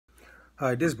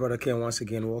Hi, this is Brother Ken once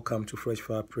again. Welcome to Fresh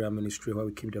Fire Prayer Ministry, where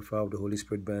we keep the fire of the Holy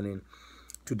Spirit burning.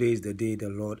 Today is the day the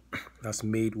Lord has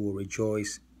made. We'll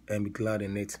rejoice and be glad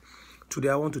in it. Today,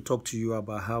 I want to talk to you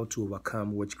about how to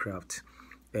overcome witchcraft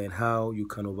and how you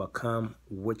can overcome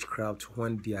witchcraft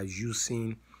when they are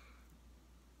using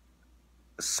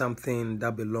something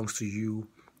that belongs to you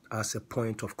as a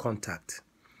point of contact.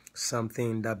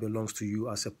 Something that belongs to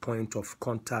you as a point of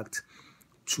contact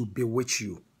to bewitch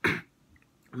you.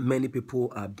 Many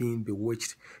people are being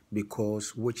bewitched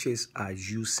because witches are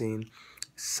using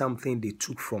something they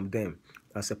took from them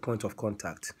as a point of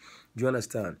contact. Do you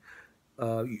understand?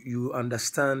 You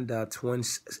understand that when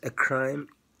a crime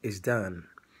is done,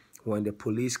 when the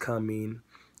police come in,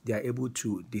 they are able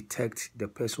to detect the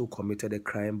person who committed the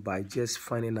crime by just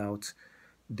finding out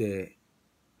the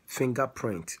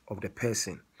fingerprint of the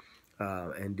person.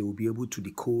 And they will be able to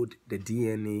decode the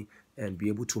DNA and be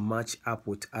able to match up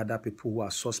with other people who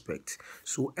are suspect.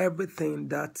 So everything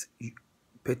that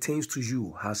pertains to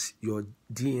you has your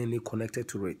DNA connected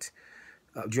to it.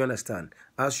 Do you understand?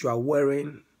 As you are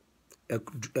wearing a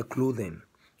clothing,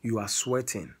 you are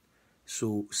sweating.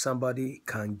 So somebody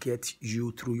can get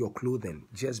you through your clothing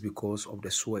just because of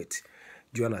the sweat.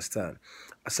 Do you understand?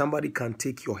 Somebody can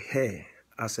take your hair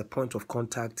as a point of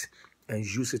contact and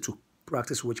use it to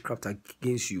practice witchcraft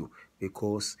against you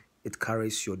because it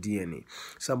carries your DNA.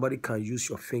 Somebody can use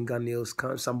your fingernails.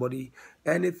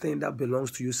 Anything that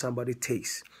belongs to you, somebody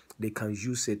takes. They can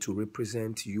use it to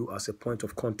represent you as a point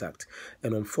of contact.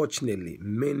 And unfortunately,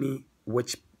 many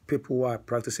people who are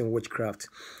practicing witchcraft,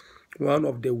 one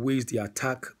of the ways they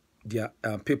attack their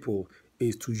people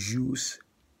is to use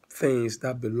things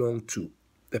that belong to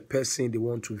the person they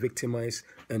want to victimize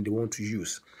and they want to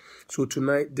use. So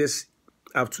tonight, this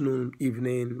afternoon,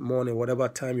 evening, morning, whatever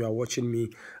time you are watching me,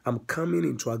 I'm coming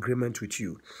into agreement with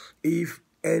you. If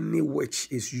any witch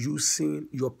is using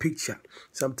your picture,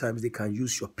 sometimes they can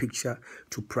use your picture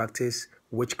to practice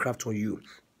witchcraft on you.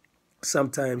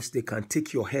 Sometimes they can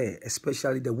take your hair,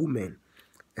 especially the women,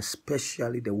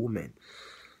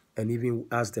 and even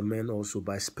as the men also,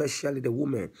 but especially the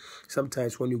women.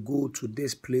 Sometimes when you go to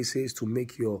these places to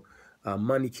make your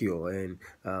manicure and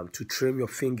to trim your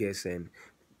fingers, and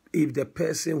if the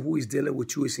person who is dealing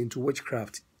with you is into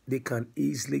witchcraft, they can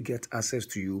easily get access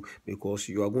to you because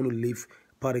you are going to leave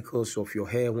particles of your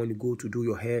hair when you go to do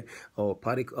your hair, or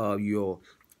your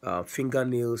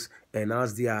fingernails, and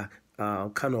as they are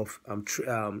how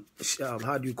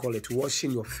do you call it,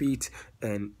 washing your feet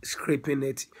and scraping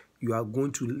it, you are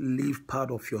going to leave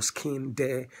part of your skin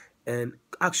there. And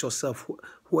ask yourself,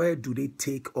 where do they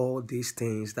take all these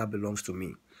things that belongs to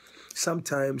me?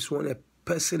 Sometimes when a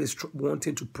person is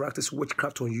wanting to practice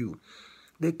witchcraft on you,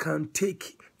 they can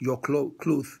take your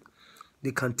clothes,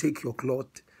 they can take your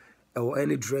cloth or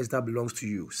any dress that belongs to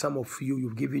you. Some of you,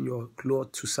 you've given your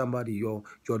cloth to somebody, your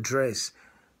dress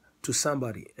to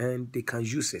somebody, and they can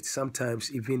use it.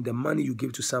 Sometimes even the money you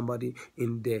give to somebody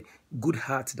in the good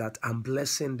heart that I'm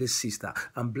blessing this sister,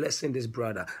 I'm blessing this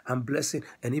brother, I'm blessing.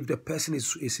 And if the person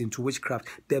is into witchcraft,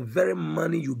 the very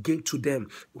money you gave to them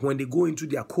when they go into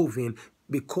their coven,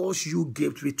 because you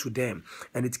gave it to them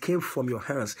and it came from your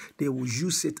hands, they will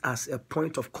use it as a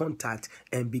point of contact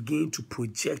and begin to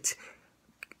project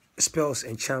spells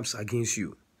and charms against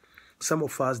you. Some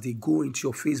of us, they go into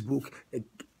your Facebook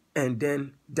and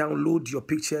then download your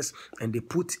pictures, and they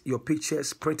put your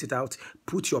pictures, print it out,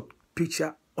 put your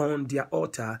picture on their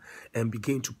altar and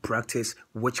begin to practice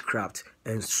witchcraft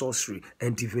and sorcery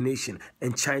and divination,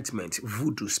 enchantment,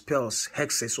 voodoo, spells,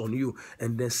 hexes on you.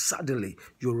 And then suddenly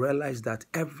you realize that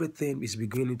everything is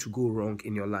beginning to go wrong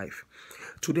in your life.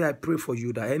 Today I pray for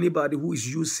you that anybody who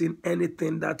is using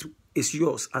anything that is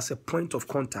yours as a point of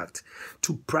contact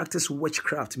to practice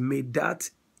witchcraft, may that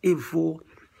evil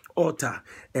altar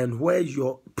and where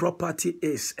your property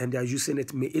is and they are using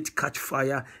it, may it catch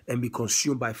fire and be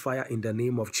consumed by fire in the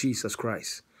name of Jesus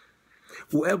Christ.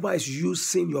 Whoever is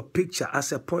using your picture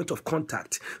as a point of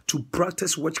contact to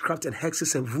practice witchcraft and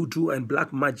hexes and voodoo and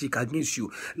black magic against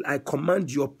you, I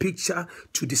command your picture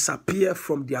to disappear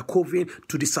from their coven,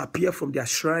 to disappear from their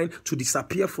shrine, to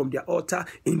disappear from their altar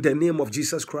in the name of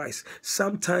Jesus Christ.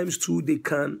 Sometimes too, they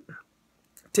can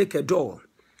take a doll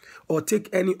or take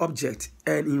any object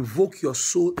and invoke your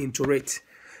soul into it.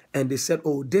 And they said,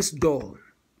 oh, this doll,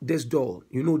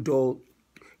 you know, doll,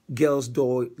 girl's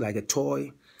doll, like a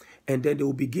toy. And then they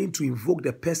will begin to invoke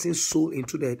the person's soul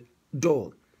into the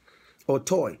doll or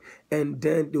toy. And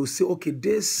then they will say, okay,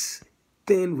 this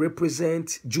thing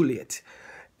represents Juliet.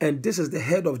 And this is the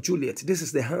head of Juliet. This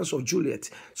is the hands of Juliet.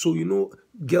 So, you know,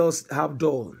 girls have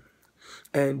doll.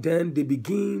 And then they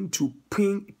begin to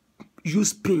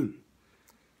use pin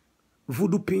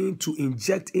voodoo pin to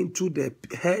inject into the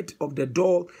head of the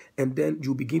doll, and then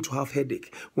you begin to have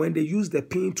headache. When they use the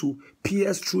pin to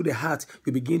pierce through the heart,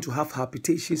 you begin to have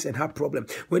palpitations and heart problem.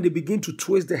 When they begin to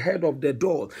twist the head of the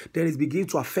doll, then it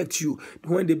begins to affect you.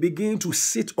 When they begin to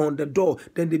sit on the doll,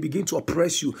 then they begin to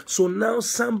oppress you. So now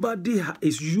somebody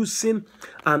is using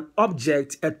an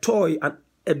object, a toy,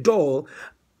 a doll,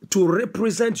 to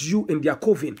represent you in their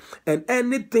coven, and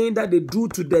anything that they do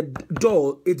to the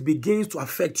doll, it begins to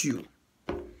affect you.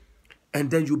 And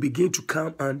then you begin to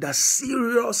come under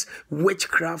serious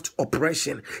witchcraft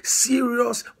oppression,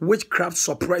 serious witchcraft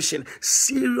suppression,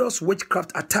 serious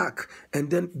witchcraft attack.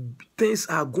 And then things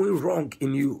are going wrong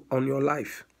in you, on your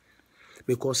life,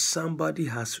 because somebody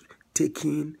has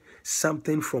taken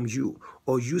something from you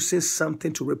or using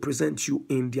something to represent you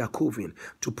in their coven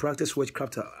to practice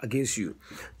witchcraft against you.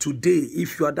 Today,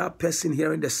 if you are that person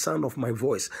hearing the sound of my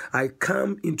voice, I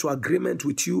come into agreement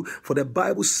with you, for the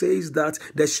Bible says that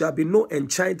there shall be no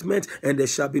enchantment and there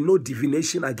shall be no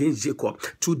divination against Jacob.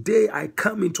 Today, I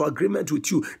come into agreement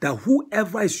with you that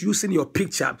whoever is using your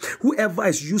picture, whoever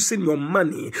is using your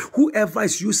money, whoever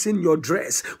is using your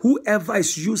dress, whoever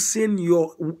is using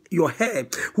your hair,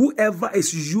 whoever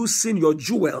is using your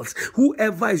jewels,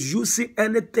 whoever is using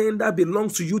anything that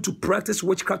belongs to you to practice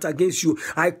witchcraft against you,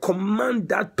 I command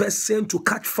that person to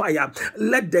catch fire.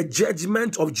 Let the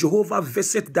judgment of Jehovah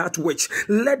visit that witch.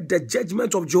 Let the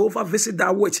judgment of Jehovah visit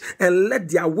that witch, and let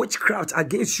their witchcraft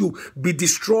against you be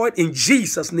destroyed in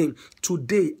Jesus' name.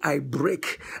 Today, I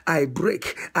break that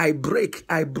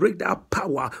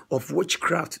power of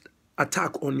witchcraft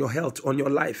attack on your health, on your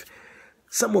life.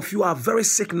 Some of you are very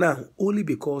sick now only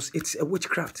because it's a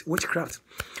witchcraft.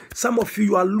 Some of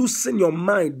you are losing your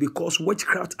mind because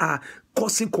witchcraft are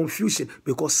causing confusion,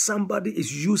 because somebody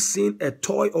is using a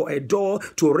toy or a doll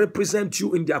to represent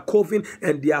you in their coven,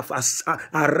 and they have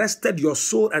arrested your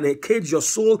soul and caged your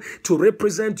soul to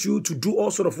represent you, to do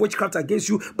all sort of witchcraft against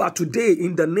you. But today,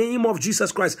 in the name of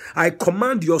Jesus Christ, I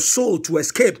command your soul to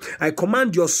escape. I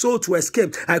command your soul to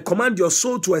escape. I command your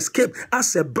soul to escape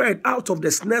as a bird out of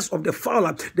the snares of the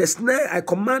fowler. The snare, I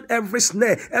command every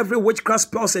snare, every witchcraft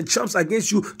spells and charms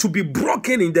against you to be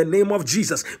broken in the name of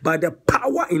Jesus. By the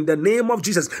power in the name of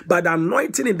Jesus, by the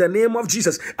anointing in the name of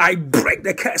Jesus, I break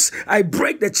the curse, I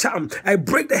break the charm, I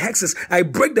break the hexes, I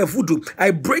break the voodoo, I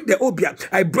break the obia,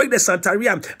 I break the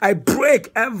santeria, I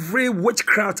break every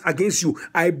witchcraft against you.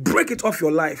 I break it off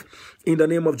your life in the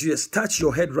name of Jesus. Touch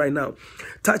your head right now.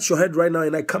 Touch your head right now,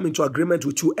 and I come into agreement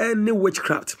with you. Any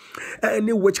witchcraft that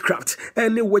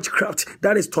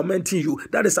is tormenting you,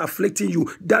 that is afflicting you,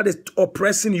 that is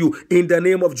oppressing you, in the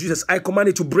name of Jesus, I command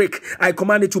it to break. I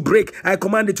command it to break. I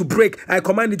command it to break. I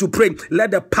command it to break.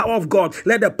 Let the power of God,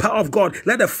 let the power of God,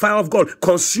 let the fire of God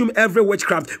consume every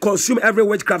witchcraft, consume every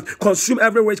witchcraft, consume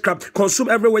every witchcraft, consume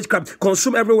every witchcraft,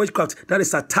 consume every witchcraft that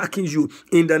is attacking you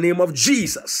in the name of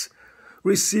Jesus.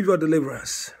 Receive your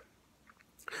deliverance.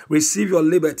 Receive your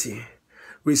liberty.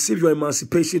 Receive your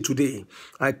emancipation today.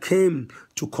 I came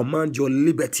to command your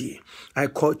liberty. I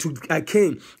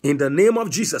came in the name of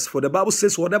Jesus. For the Bible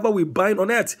says, whatever we bind on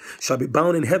earth shall be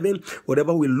bound in heaven.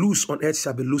 Whatever we loose on earth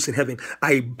shall be loose in heaven.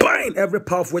 I bind every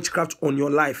power of witchcraft on your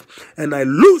life, and I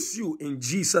loose you in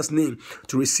Jesus' name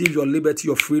to receive your liberty,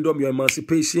 your freedom, your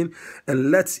emancipation,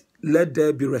 and let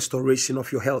there be restoration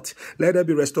of your health. Let there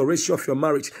be restoration of your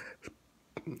marriage.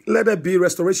 Let there be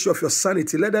restoration of your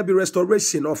sanity. Let there be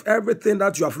restoration of everything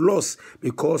that you have lost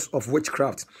because of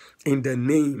witchcraft. In the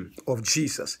name of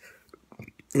Jesus.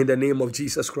 In the name of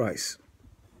Jesus Christ.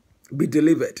 Be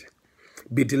delivered.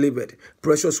 Be delivered.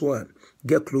 Precious one,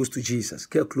 get close to Jesus.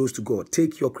 Get close to God.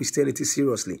 Take your Christianity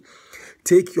seriously.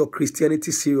 Take your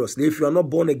Christianity seriously. If you are not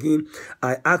born again,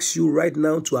 I ask you right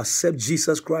now to accept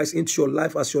Jesus Christ into your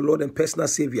life as your Lord and personal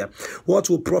Savior. What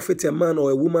will profit a man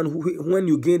or a woman when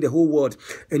you gain the whole world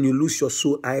and you lose your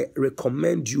soul? I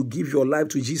recommend you give your life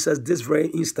to Jesus this very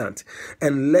instant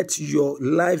and let your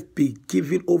life be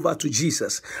given over to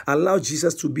Jesus. Allow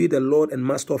Jesus to be the Lord and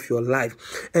Master of your life,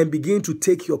 and begin to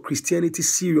take your Christianity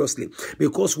seriously.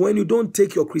 Because when you don't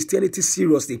take your Christianity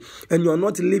seriously and you are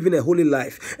not living a holy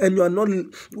life, and you are not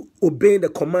obeying the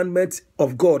commandments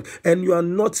of God, and you are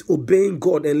not obeying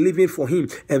God and living for Him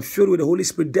and filled with the Holy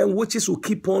Spirit, then witches will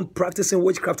keep on practicing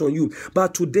witchcraft on you.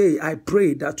 But today, I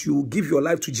pray that you will give your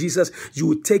life to Jesus. You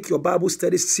will take your Bible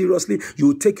studies seriously. You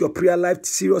will take your prayer life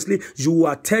seriously. You will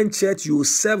attend church. You will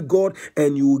serve God,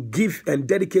 and you will give and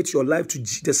dedicate your life to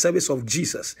the service of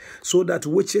Jesus, so that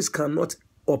witches cannot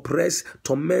oppress,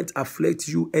 torment, afflict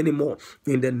you anymore.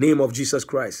 In the name of Jesus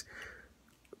Christ.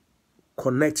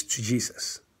 Connect to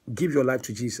Jesus. Give your life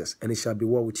to Jesus, and it shall be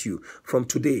well with you. From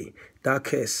today, that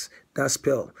curse, that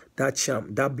spell, that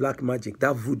charm, that black magic,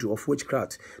 that voodoo of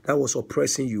witchcraft that was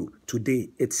oppressing you, today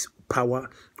its power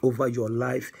over your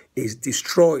life is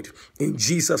destroyed in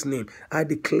Jesus' name. I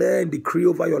declare and decree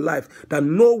over your life that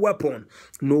no weapon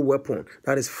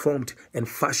that is formed and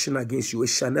fashioned against you, it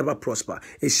shall never prosper.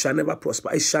 It shall never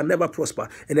prosper. It shall never prosper.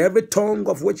 And every tongue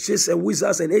of witches and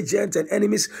wizards and agents and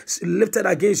enemies lifted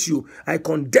against you, I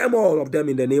condemn all of them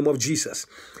in the name of Jesus.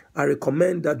 I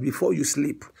recommend that before you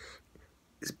sleep,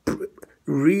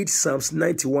 read Psalms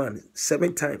 91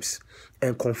 7 times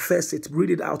and confess it. Read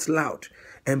it out loud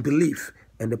and believe,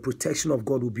 and the protection of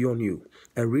God will be on you.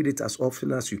 And read it as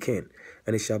often as you can,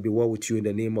 and it shall be well with you in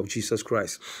the name of Jesus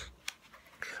Christ.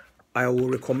 I will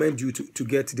recommend you to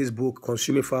get this book,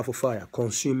 Consuming Fire for Fire,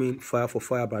 Consuming Fire for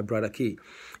Fire by Brother K.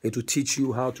 It will teach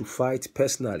you how to fight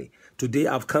personally. Today,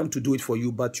 I've come to do it for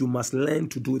you, but you must learn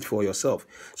to do it for yourself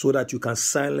so that you can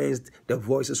silence the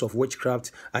voices of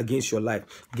witchcraft against your life.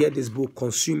 Get this book,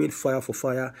 Consuming Fire for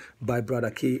Fire by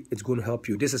Brother K. It's going to help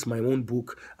you. This is my own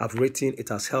book I've written. It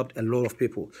has helped a lot of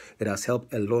people. It has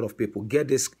helped a lot of people. Get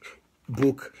this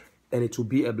book, and it will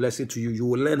be a blessing to you. You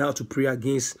will learn how to pray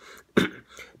against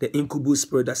the incubus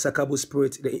spirit, the succubus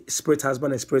spirit, the spirit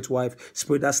husband and spirit wife,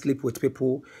 spirit that sleep with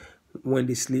people. When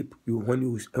they sleep,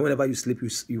 whenever you sleep,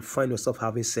 you find yourself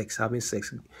having sex.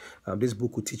 This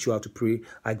book will teach you how to pray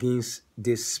against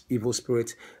this evil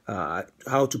spirit,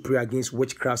 how to pray against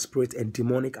witchcraft spirit and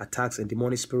demonic attacks and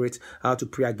demonic spirits, how to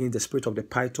pray against the spirit of the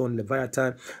python,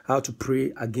 Leviathan, how to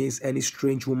pray against any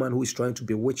strange woman who is trying to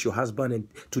bewitch your husband and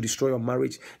to destroy your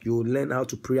marriage. You will learn how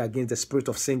to pray against the spirit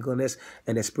of singleness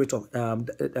and the spirit of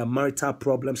marital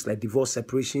problems like divorce,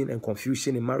 separation, and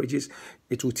confusion in marriages.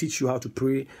 It will teach you how to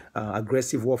pray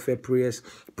aggressive warfare prayers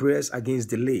against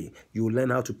delay. You will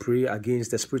learn how to pray against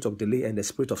the spirit of delay and the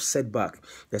spirit of setback,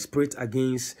 the spirit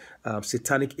against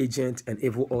satanic agents and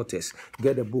evil altars.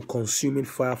 Get the book Consuming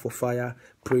Fire for Fire,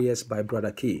 Prayers by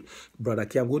Brother K. Brother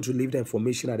K, I'm going to leave the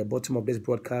information at the bottom of this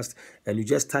broadcast, and you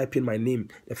just type in my name.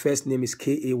 The first name is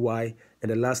K-A-Y,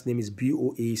 and the last name is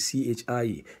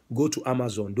B-O-A-C-H-I-E. Go to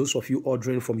Amazon. Those of you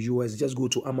ordering from US, just go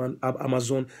to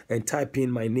Amazon and type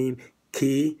in my name,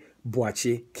 K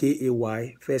Boachie,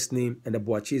 K-A-Y, first name, and the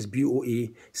Boachie is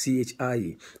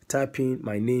B-O-A-C-H-I-E. Type in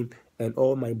my name, and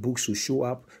all my books will show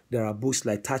up. There are books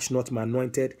like Touch Not My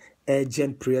Anointed,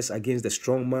 Urgent Prayers Against the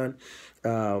Strong Man,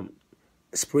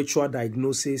 Spiritual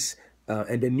Diagnosis,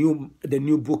 and the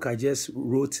new book I just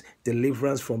wrote,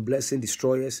 Deliverance from Blessing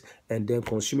Destroyers, and then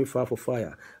Consuming Fire for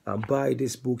Fire. Buy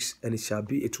these books, and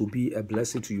it will be a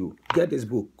blessing to you. Get this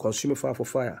book, Consuming Fire for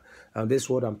Fire, and this is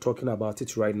what I'm talking about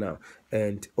it right now.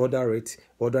 And order it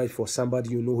for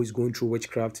somebody you know who is going through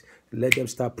witchcraft. Let them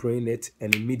start praying it,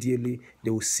 and immediately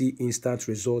they will see instant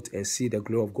result and see the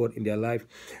glory of God in their life.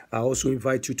 I also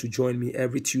invite you to join me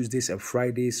every Tuesdays and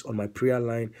Fridays on my prayer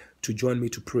line to join me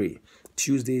to pray.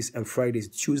 Tuesdays and Fridays.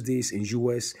 Tuesdays in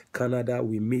US, Canada,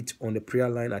 we meet on the prayer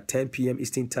line at 10 p.m.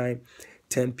 Eastern Time,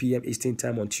 10 p.m. Eastern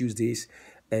Time on Tuesdays,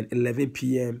 and 11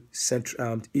 p.m.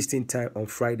 Eastern Time on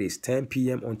Fridays, 10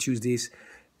 p.m. on Tuesdays,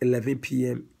 11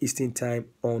 p.m. Eastern Time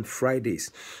on Fridays.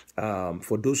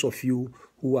 For those of you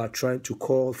who are trying to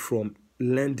call from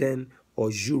London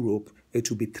or Europe, it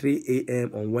will be 3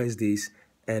 a.m. on Wednesdays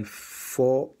and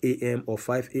 4 a.m. or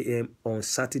 5 a.m. on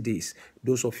Saturdays.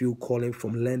 Those of you calling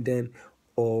from London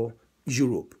or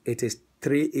Europe, it is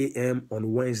 3 a.m.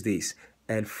 on Wednesdays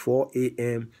and 4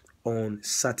 a.m. on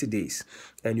Saturdays.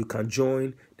 And you can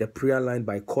join the prayer line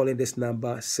by calling this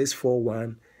number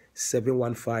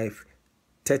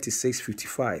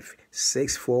 641-715-3655,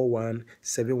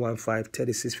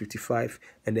 641-715-3655,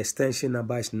 and the extension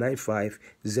number is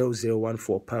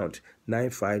 950014 pound,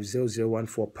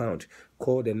 950014 pound.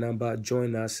 Call the number,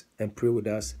 join us, and pray with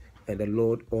us, and the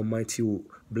Lord Almighty will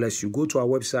bless you. Go to our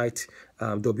website,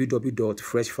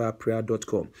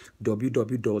 www.freshfireprayer.com,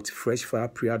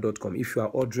 www.freshfireprayer.com. If you are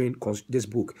ordering this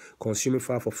book, Consuming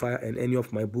Fire for Fire, and any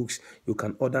of my books, you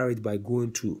can order it by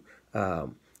going to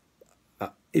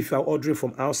if you are ordering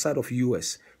from outside of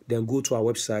US, then go to our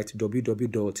website,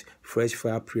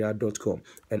 www.freshfireprayer.com,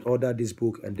 and order this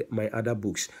book and my other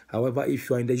books. However, if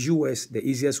you are in the US, the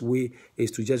easiest way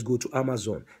is to just go to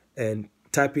Amazon and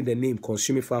type in the name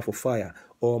Consuming Fire for Fire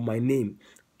or my name,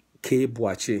 K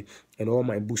Boachie, and all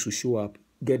my books will show up.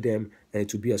 Get them, and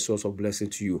it will be a source of blessing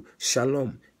to you.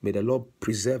 Shalom. May the Lord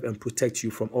preserve and protect you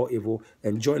from all evil.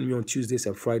 And join me on Tuesdays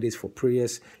and Fridays for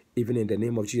prayers, even in the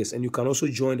name of Jesus. And you can also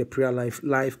join the prayer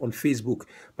live on Facebook.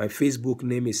 My Facebook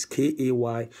name is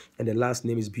K-A-Y, and the last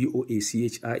name is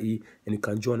B-O-A-C-H-I-E. And you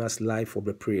can join us live for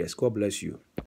the prayers. God bless you.